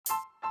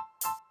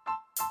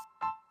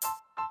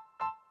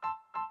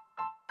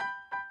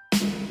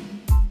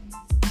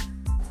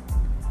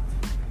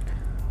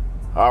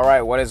All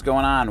right, what is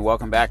going on?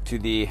 Welcome back to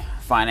the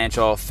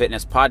Financial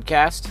Fitness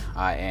Podcast.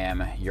 I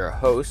am your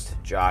host,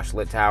 Josh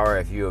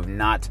Littauer. If you have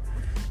not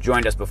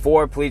joined us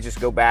before, please just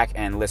go back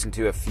and listen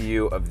to a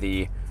few of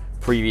the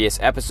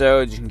previous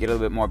episodes. You can get a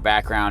little bit more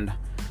background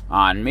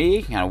on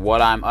me, kind of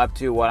what I'm up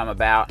to, what I'm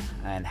about,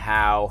 and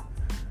how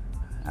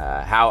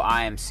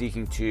I am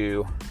seeking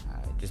to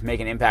just make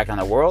an impact on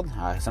the world.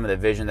 Some of the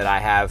vision that I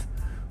have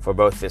for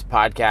both this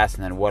podcast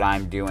and then what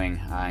I'm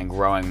doing in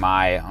growing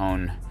my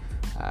own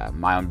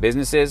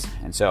businesses.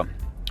 And so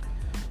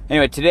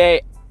anyway,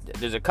 today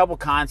there's a couple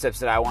concepts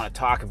that I want to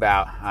talk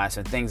about,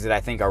 some things that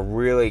I think are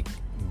really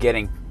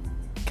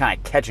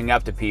catching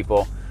up to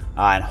people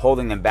and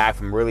holding them back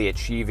from really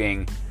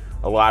achieving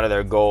a lot of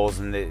their goals.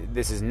 And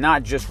this is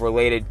not just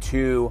related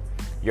to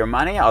your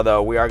money,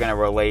 although we are going to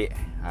relate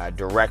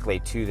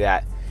directly to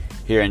that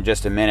here in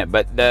just a minute.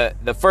 But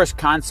the first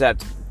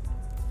concept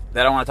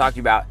that I want to talk to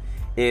you about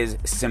is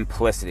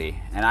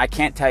simplicity. And I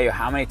can't tell you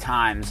how many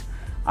times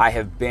I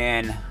have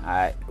been,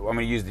 I'm going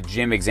to use the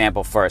gym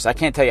example first. I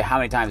can't tell you how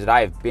many times that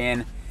I have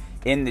been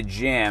in the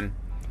gym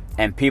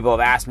and people have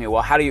asked me,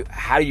 well, how do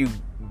you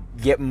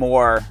get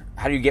more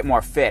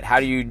fit? How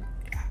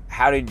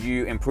did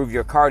you improve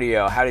your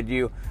cardio? How did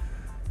you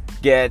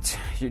get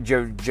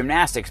your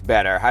gymnastics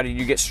better? How did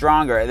you get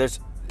stronger?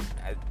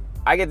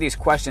 I get these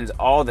questions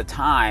all the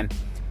time,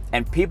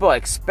 and people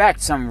expect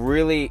some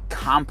really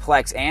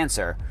complex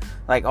answer.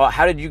 Like, oh,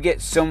 how did you get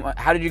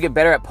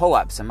better at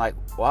pull-ups? I'm like,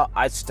 well,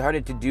 I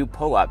started to do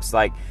pull-ups.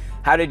 Like,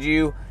 how did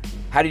you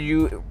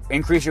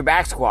increase your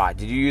back squat?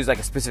 Did you use like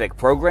a specific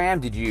program?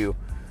 Did you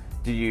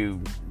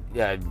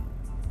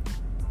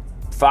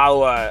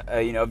follow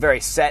a very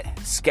set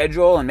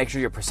schedule and make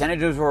sure your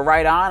percentages were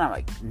right on? I'm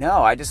like,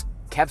 no, I just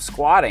kept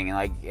squatting,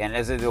 and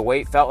as the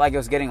weight felt like it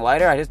was getting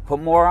lighter, I just put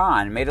more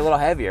on and made it a little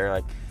heavier.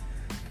 Like,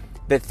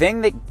 the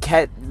thing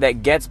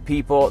that gets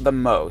people the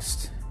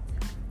most,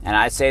 and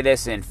I say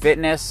this in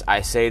fitness,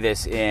 I say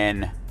this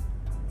in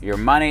your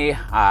money,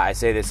 I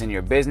say this in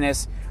your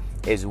business,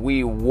 is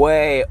we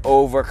way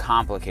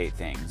overcomplicate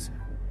things.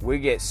 We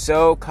get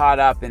so caught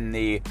up in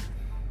the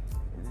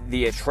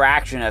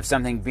attraction of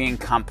something being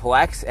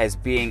complex as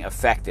being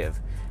effective.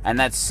 And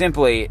that's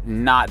simply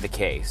not the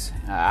case.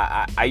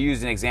 I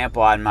used an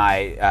example on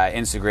my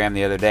Instagram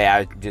the other day.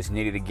 I just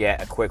needed to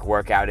get a quick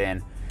workout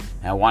in,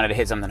 and I wanted to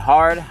hit something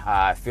hard.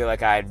 I feel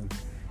like I'd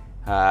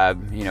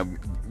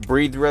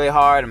breathed really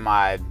hard, and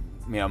my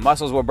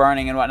muscles were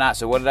burning and whatnot.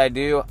 So what did I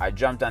do? I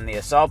jumped on the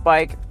assault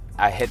bike.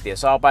 I hit the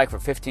assault bike for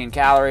 15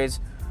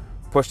 calories,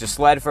 pushed a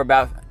sled for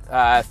about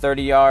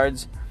 30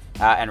 yards,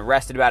 and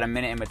rested about a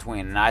minute in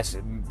between.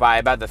 And by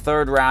about the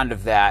third round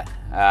of that,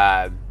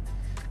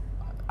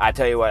 I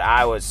tell you what,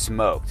 I was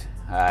smoked.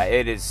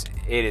 It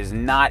is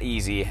not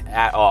easy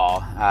at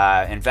all.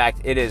 In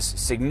fact, it is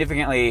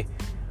significantly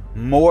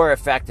more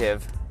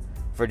effective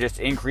for just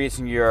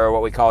increasing your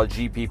what we call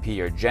GPP,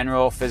 or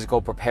general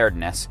physical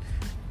preparedness,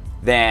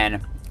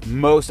 than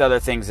most other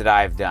things that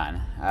I've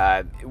done.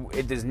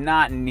 It does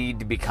not need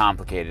to be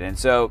complicated. And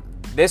so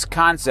this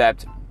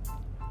concept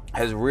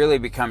has really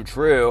become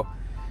true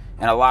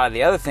in a lot of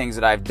the other things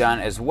that I've done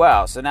as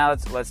well. So now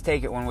let's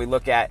take it when we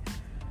look at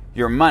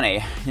your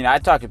money. I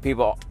talk to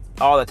people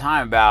all the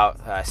time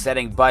about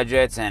setting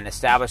budgets and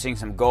establishing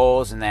some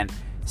goals and then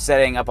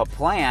setting up a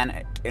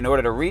plan in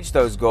order to reach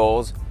those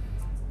goals.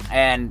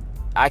 And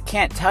I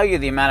can't tell you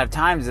the amount of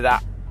times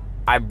that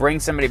I bring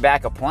somebody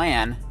back a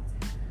plan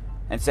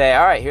and say,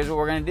 all right, here's what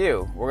we're going to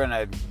do. We're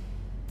going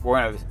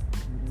to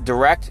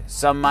direct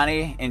some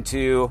money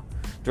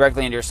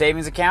directly into your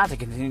savings account to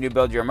continue to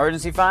build your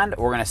emergency fund.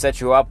 We're going to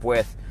set you up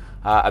with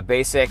a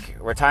basic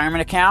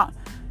retirement account,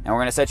 and we're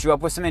going to set you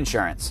up with some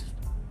insurance.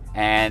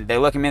 And they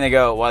look at me and they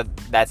go, well,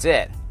 that's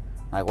it.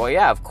 I'm like, well,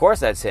 yeah, of course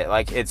that's it.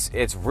 Like,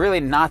 it's really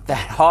not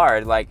that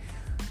hard. Like,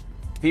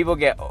 people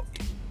get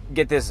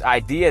this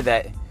idea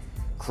that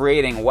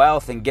creating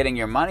wealth and getting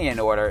your money in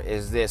order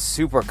is this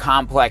super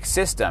complex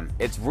system.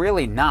 It's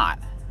really not.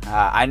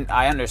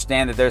 I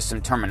understand that there's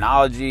some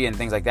terminology and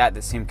things like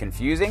that seem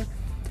confusing,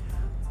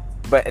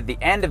 but at the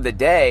end of the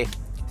day,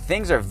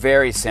 things are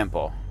very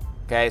simple.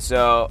 Okay,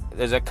 so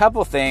there's a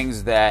couple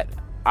things that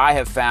I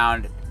have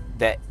found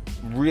that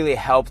really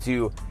help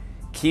to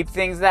keep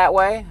things that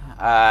way,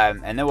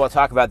 and then we'll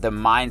talk about the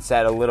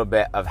mindset a little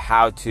bit of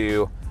how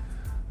to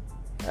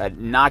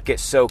not get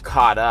so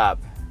caught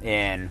up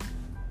in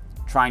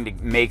trying to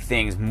make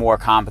things more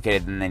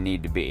complicated than they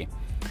need to be.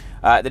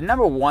 The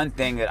number one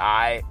thing that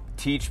I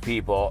teach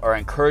people or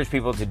encourage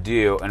people to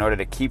do in order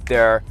to keep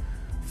their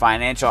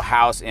financial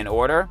house in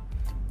order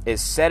is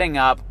setting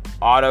up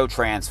auto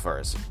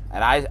transfers.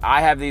 And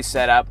I have these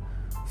set up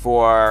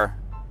for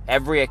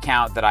every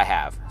account that I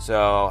have.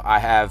 So I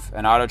have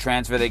an auto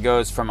transfer that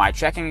goes from my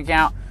checking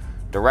account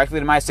directly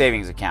to my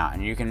savings account.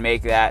 And you can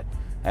make that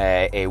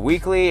a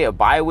weekly, a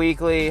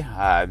bi-weekly, you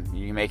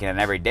can make it an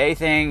everyday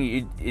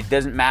thing. It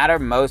doesn't matter.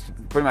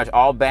 Pretty much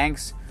all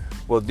banks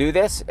will do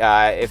this.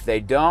 If they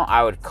don't,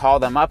 I would call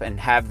them up and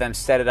have them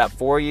set it up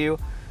for you.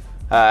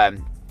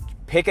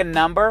 Pick a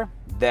number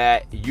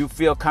that you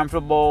feel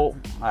comfortable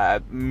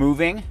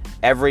moving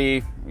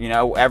every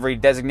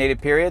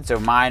designated period. So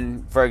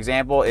mine, for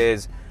example,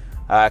 is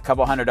a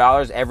couple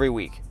 $100 every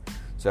week.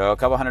 So a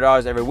couple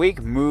 $100 every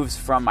week moves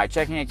from my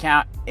checking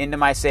account into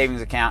my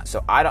savings account,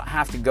 so I don't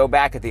have to go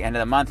back at the end of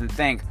the month and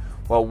think,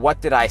 well, what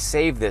did I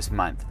save this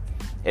month?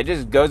 It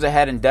just goes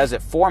ahead and does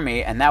it for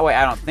me, and that way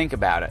I don't think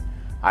about it.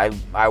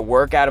 I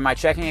work out of my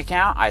checking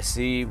account. I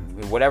see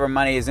whatever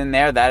money is in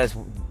there. That is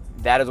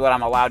what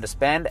I'm allowed to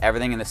spend.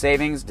 Everything in the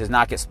savings does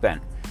not get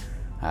spent.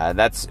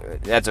 That's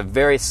a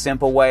very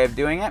simple way of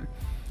doing it.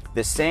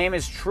 The same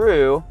is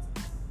true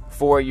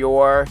for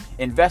your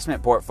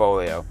investment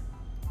portfolio.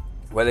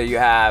 Whether you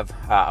have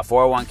a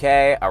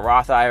 401k, a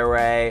Roth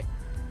IRA,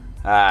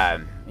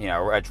 a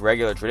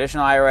regular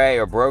traditional IRA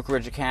or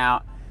brokerage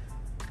account,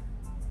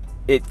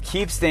 it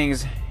keeps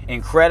things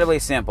incredibly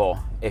simple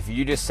if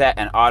you just set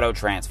an auto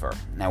transfer.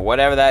 Now,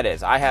 whatever that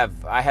is, I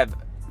have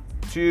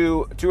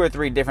two or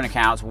three different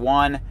accounts.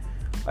 One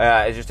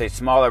is just a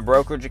smaller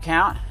brokerage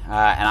account,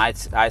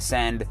 and I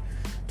send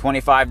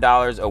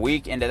 $25 a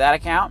week into that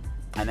account,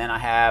 and then I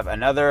have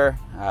another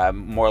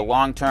more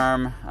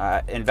long-term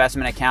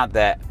investment account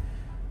that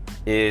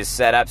is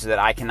set up so that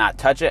I cannot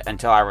touch it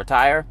until I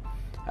retire,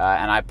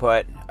 and I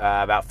put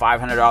about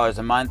 $500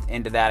 a month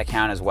into that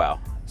account as well.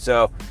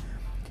 So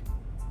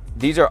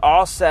these are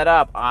all set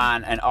up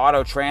on an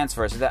auto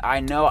transfer so that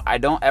I know I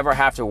don't ever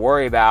have to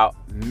worry about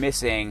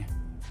missing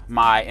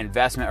my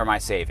investment or my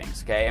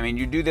savings. Okay, I mean,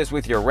 you do this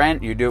with your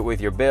rent, you do it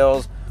with your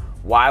bills.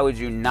 Why would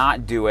you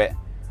not do it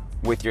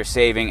with your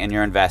saving and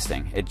your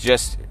investing? It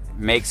just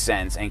makes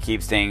sense and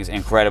keeps things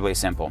incredibly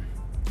simple.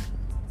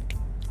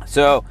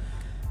 So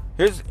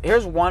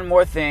here's one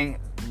more thing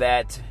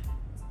that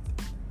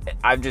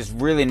I've just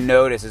really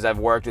noticed as I've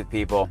worked with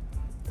people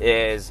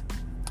is,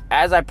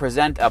 as I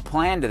present a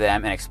plan to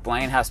them and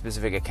explain how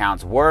specific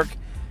accounts work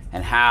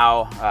and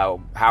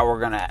how we're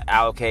going to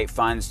allocate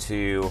funds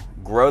to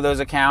grow those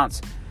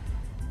accounts,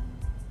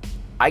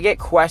 I get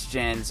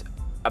questions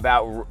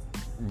about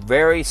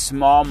very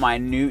small,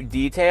 minute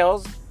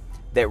details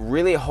that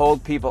really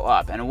hold people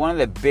up. And one of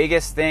the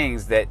biggest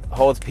things that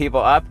holds people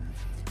up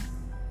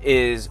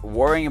is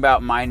worrying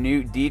about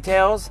minute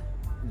details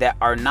that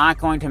are not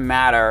going to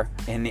matter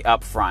in the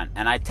upfront.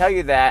 And I tell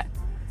you that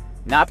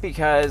not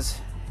because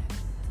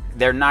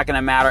they're not going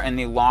to matter in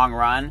the long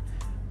run,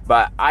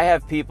 but I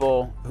have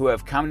people who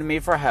have come to me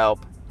for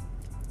help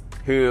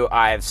who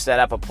I've set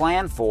up a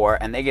plan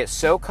for, and they get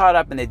so caught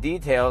up in the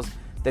details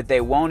that they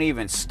won't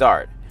even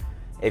start.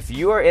 If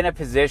you are in a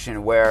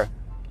position where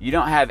you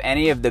don't have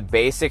any of the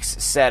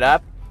basics set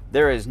up,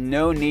 there is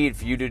no need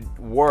for you to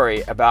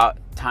worry about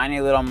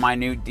tiny little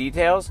minute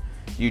details.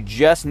 You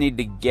just need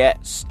to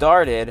get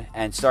started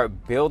and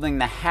start building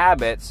the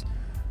habits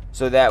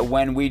so that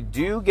when we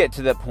do get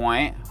to the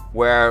point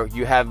where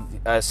you have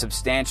a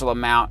substantial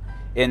amount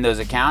in those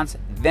accounts,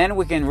 then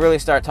we can really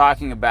start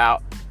talking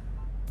about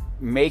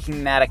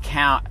making that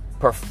account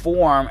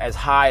perform as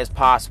high as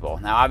possible.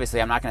 Now,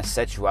 obviously, I'm not going to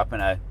set you up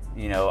in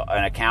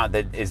an account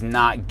that is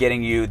not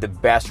getting you the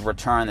best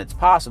return that's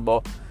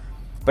possible.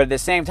 But at the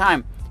same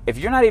time, if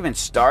you're not even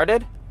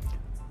started,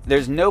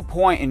 there's no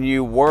point in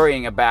you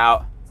worrying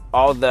about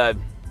all the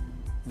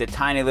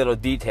tiny little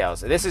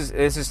details. This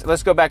is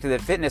let's go back to the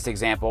fitness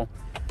example.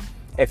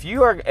 If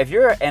you're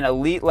an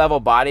elite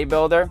level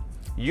bodybuilder,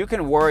 you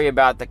can worry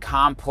about the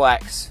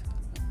complex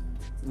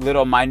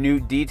little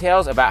minute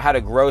details about how to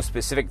grow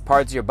specific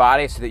parts of your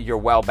body so that you're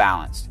well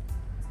balanced.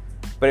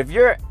 But if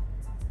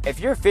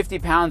you're 50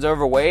 pounds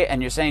overweight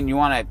and you're saying you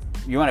want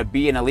to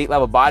be an elite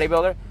level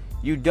bodybuilder,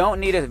 you don't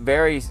need a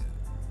very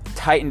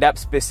tightened up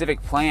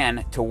specific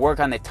plan to work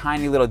on the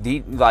tiny little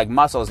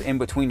muscles in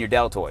between your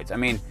deltoids. I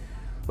mean,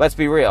 let's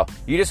be real.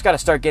 You just got to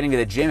start getting to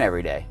the gym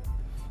every day.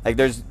 Like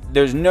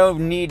there's no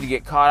need to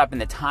get caught up in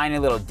the tiny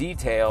little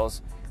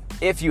details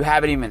if you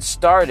haven't even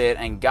started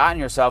and gotten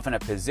yourself in a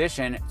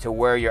position to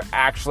where you're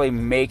actually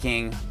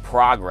making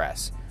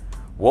progress.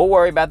 We'll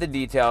worry about the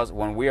details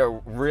when we are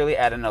really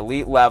at an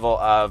elite level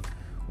of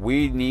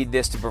we need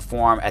this to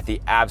perform at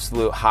the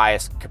absolute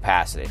highest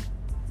capacity.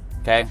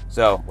 Okay,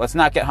 so let's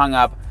not get hung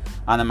up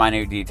on the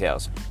minute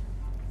details.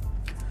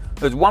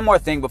 There's one more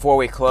thing before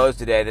we close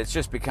today that's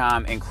just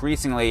become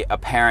increasingly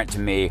apparent to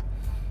me,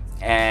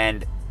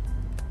 and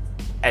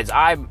as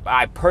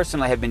I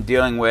personally have been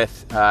dealing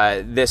with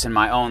this in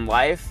my own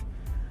life,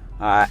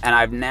 and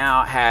I've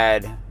now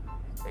had,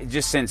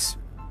 just since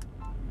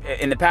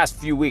in the past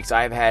few weeks,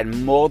 I've had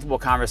multiple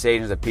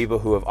conversations with people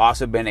who have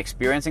also been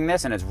experiencing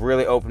this, and it's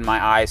really opened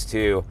my eyes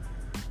to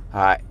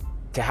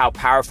how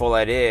powerful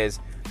it is.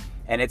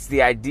 And it's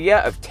the idea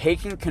of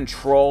taking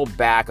control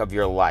back of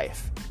your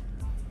life.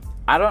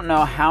 I don't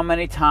know how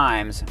many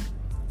times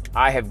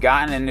I have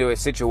gotten into a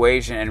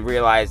situation and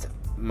realized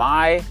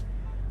my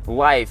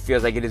life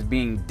feels like it is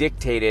being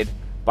dictated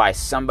by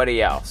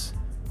somebody else,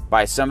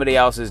 by somebody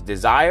else's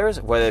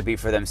desires, whether it be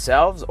for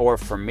themselves or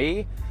for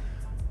me.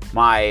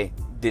 My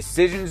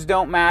decisions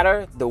don't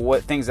matter.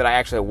 The things that I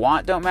actually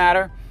want don't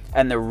matter.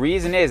 And the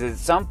reason is at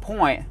some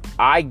point,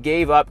 I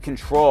gave up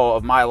control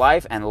of my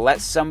life and let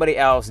somebody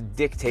else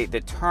dictate the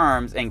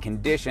terms and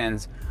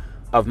conditions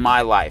of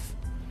my life.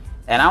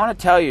 And I want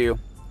to tell you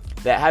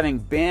that having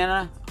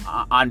been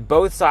on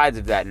both sides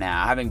of that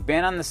now, having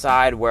been on the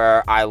side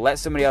where I let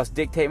somebody else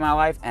dictate my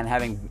life and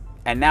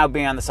now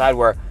being on the side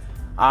where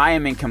I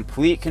am in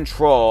complete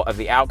control of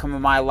the outcome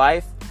of my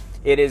life,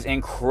 it is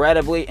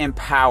incredibly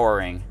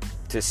empowering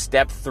to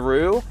step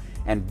through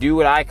and do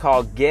what I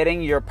call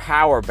getting your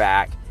power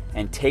back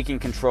and taking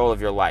control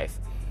of your life.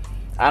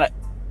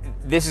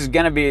 This is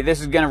going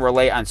to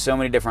relate on so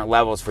many different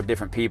levels for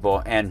different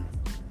people, and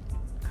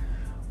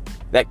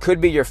that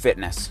could be your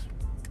fitness.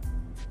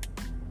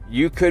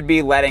 You could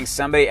be letting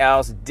somebody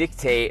else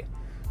dictate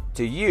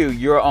to you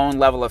your own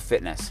level of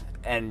fitness,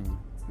 and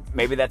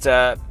maybe that's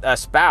a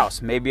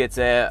spouse, maybe it's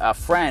a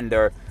friend,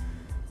 or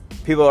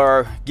people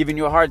are giving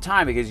you a hard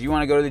time because you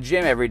want to go to the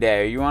gym every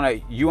day, or you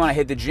want to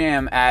hit the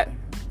gym at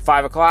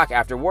 5 o'clock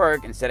after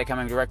work instead of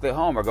coming directly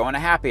home or going to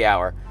happy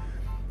hour.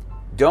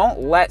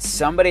 Don't let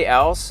somebody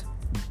else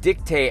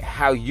dictate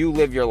how you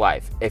live your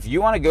life. If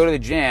you want to go to the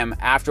gym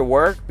after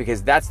work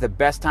because that's the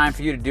best time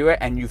for you to do it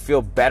and you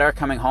feel better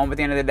coming home at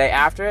the end of the day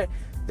after it,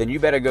 then you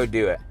better go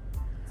do it.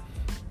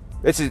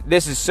 This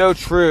is so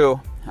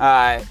true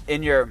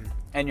in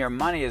your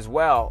money as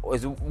well.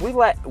 Is we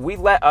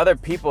let other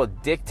people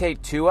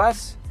dictate to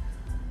us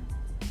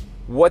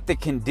what the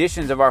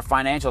conditions of our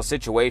financial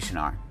situation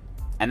are.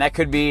 And that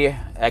could be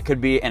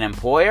an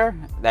employer,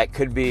 that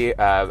could be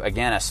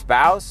again a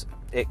spouse,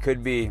 it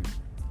could be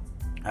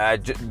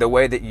the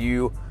way that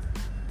you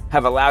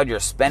have allowed your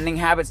spending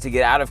habits to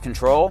get out of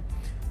control.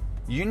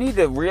 You need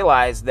to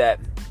realize that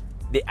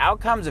the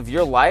outcomes of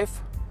your life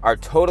are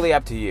totally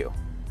up to you.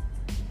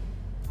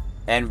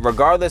 And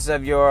regardless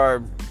of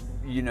your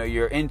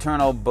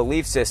internal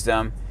belief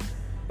system,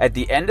 at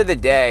the end of the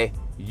day,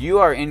 you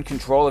are in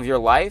control of your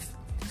life.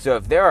 So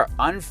if there are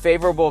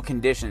unfavorable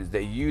conditions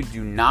that you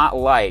do not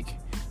like,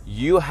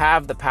 you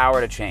have the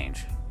power to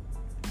change.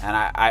 And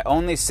I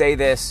only say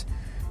this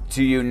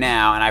to you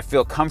now, and I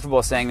feel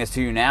comfortable saying this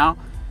to you now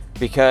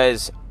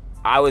because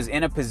I was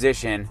in a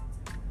position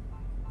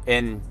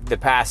in the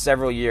past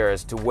several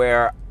years to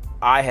where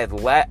I had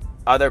let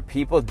other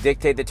people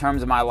dictate the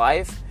terms of my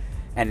life.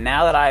 And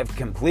now that I've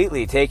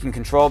completely taken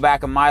control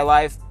back of my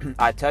life,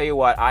 I tell you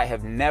what, I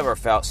have never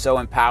felt so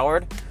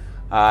empowered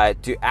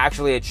to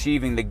actually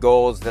achieving the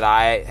goals that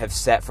I have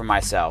set for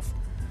myself.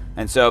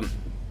 And so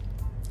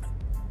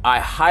I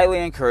highly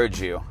encourage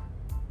you,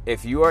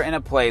 if you are in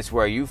a place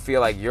where you feel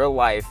like your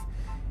life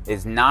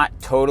is not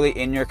totally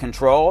in your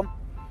control,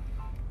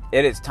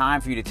 it is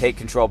time for you to take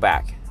control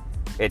back.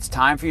 It's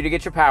time for you to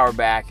get your power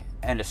back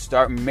and to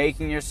start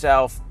making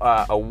yourself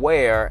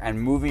aware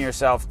and moving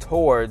yourself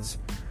towards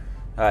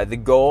the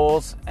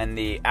goals and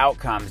the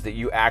outcomes that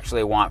you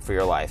actually want for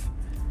your life.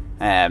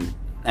 And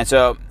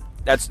so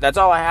that's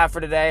all I have for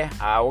today.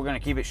 We're going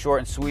to keep it short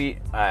and sweet.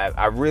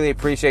 I really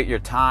appreciate your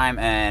time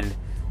and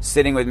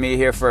sitting with me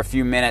here for a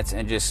few minutes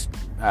and just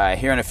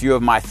hearing a few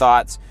of my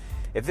thoughts.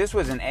 If this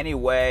was in any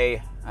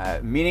way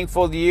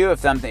meaningful to you,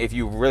 if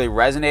you really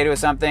resonated with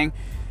something,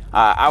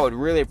 I would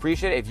really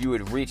appreciate it if you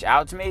would reach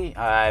out to me.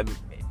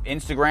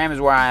 Instagram is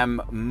where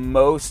I'm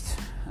most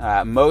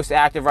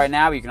active right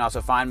now. You can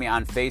also find me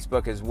on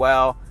Facebook as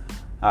well.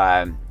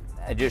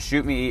 Just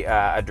shoot me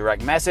a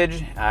direct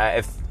message.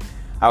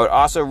 I would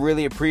also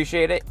really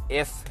appreciate it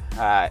if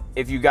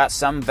you got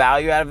some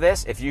value out of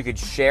this, if you could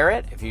share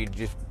it, if you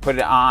just put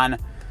it on,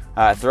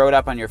 throw it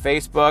up on your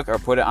Facebook or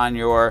put it on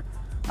your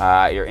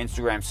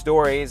Instagram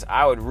stories.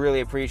 I would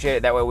really appreciate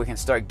it. That way we can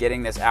start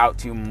getting this out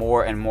to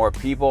more and more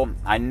people.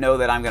 I know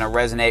that I'm going to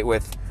resonate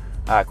with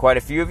quite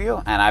a few of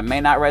you, and I may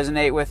not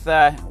resonate with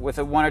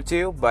a one or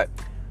two, but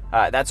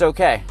that's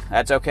okay.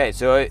 That's okay.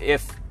 So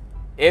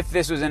if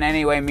this was in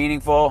any way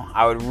meaningful,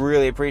 I would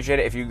really appreciate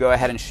it if you go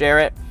ahead and share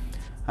it.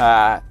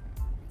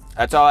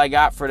 That's all I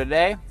got for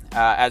today.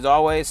 As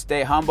always,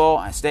 stay humble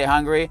and stay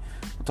hungry.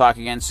 We'll talk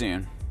again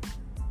soon.